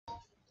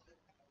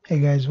Hey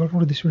guys, welcome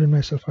to this video.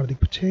 Myself Hardik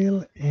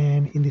Patel,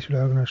 and in this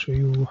video I'm going to show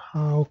you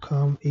how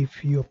come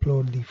if you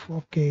upload the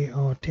 4K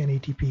or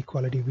 1080p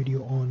quality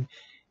video on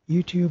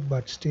YouTube,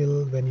 but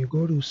still when you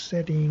go to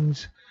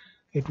settings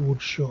it would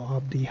show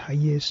up the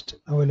highest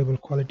available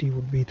quality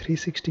would be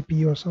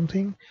 360p or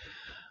something.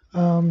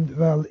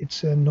 Well,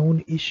 it's a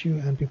known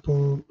issue and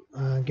people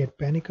get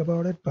panic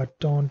about it, but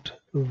don't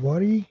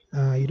worry.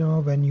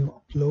 When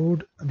you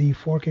upload the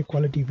 4K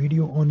quality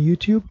video on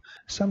YouTube,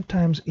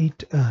 sometimes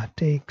it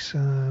takes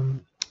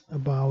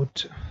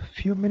about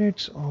few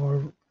minutes,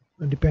 or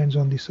depends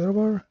on the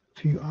server,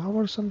 few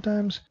hours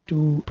sometimes,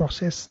 to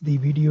process the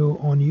video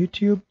on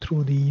YouTube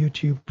through the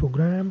YouTube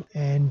program,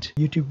 and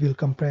YouTube will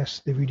compress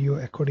the video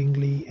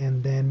accordingly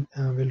and then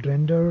will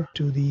render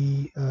to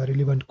the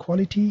relevant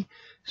quality.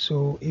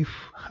 So if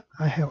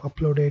I have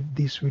uploaded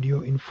this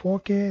video in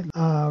 4K,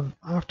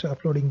 after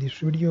uploading this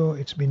video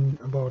it's been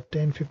about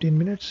 10-15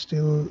 minutes,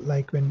 still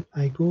like when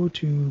I go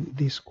to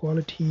this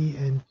quality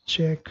and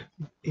check,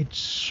 it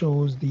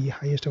shows the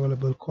highest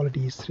available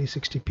quality is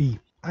 360p.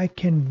 I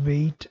can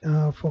wait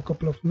for a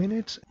couple of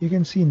minutes. You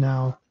can see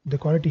now the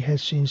quality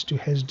has changed to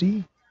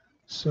HD.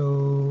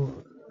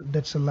 So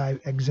that's a live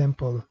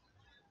example.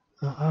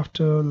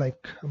 After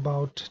like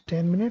about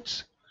 10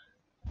 minutes,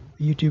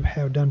 YouTube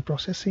have done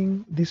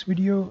processing this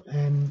video,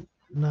 and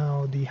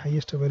now the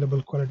highest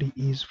available quality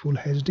is full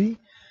HD.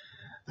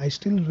 I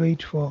still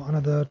wait for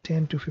another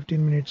 10 to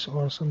 15 minutes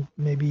or some,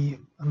 maybe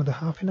another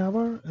half an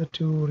hour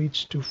to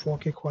reach to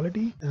 4K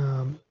quality.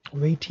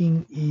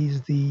 Waiting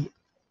is the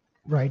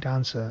right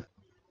answer.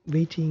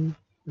 Waiting,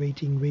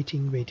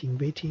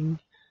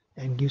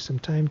 and give some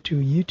time to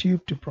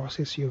YouTube to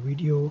process your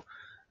video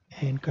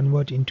and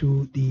convert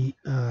into the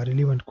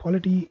relevant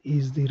quality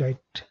is the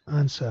right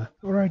answer.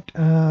 Alright,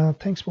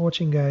 thanks for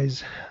watching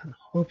guys.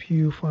 Hope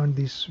you found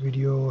this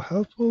video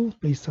helpful.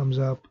 Please thumbs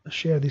up,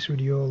 share this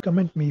video,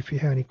 comment me if you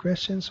have any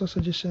questions or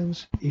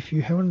suggestions. If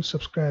you haven't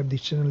subscribed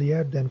this channel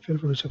yet, then feel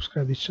free to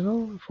subscribe this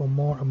channel for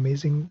more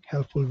amazing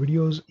helpful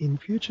videos in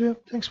future.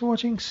 Thanks for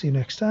watching, see you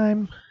next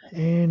time,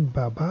 and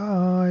bye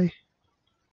bye.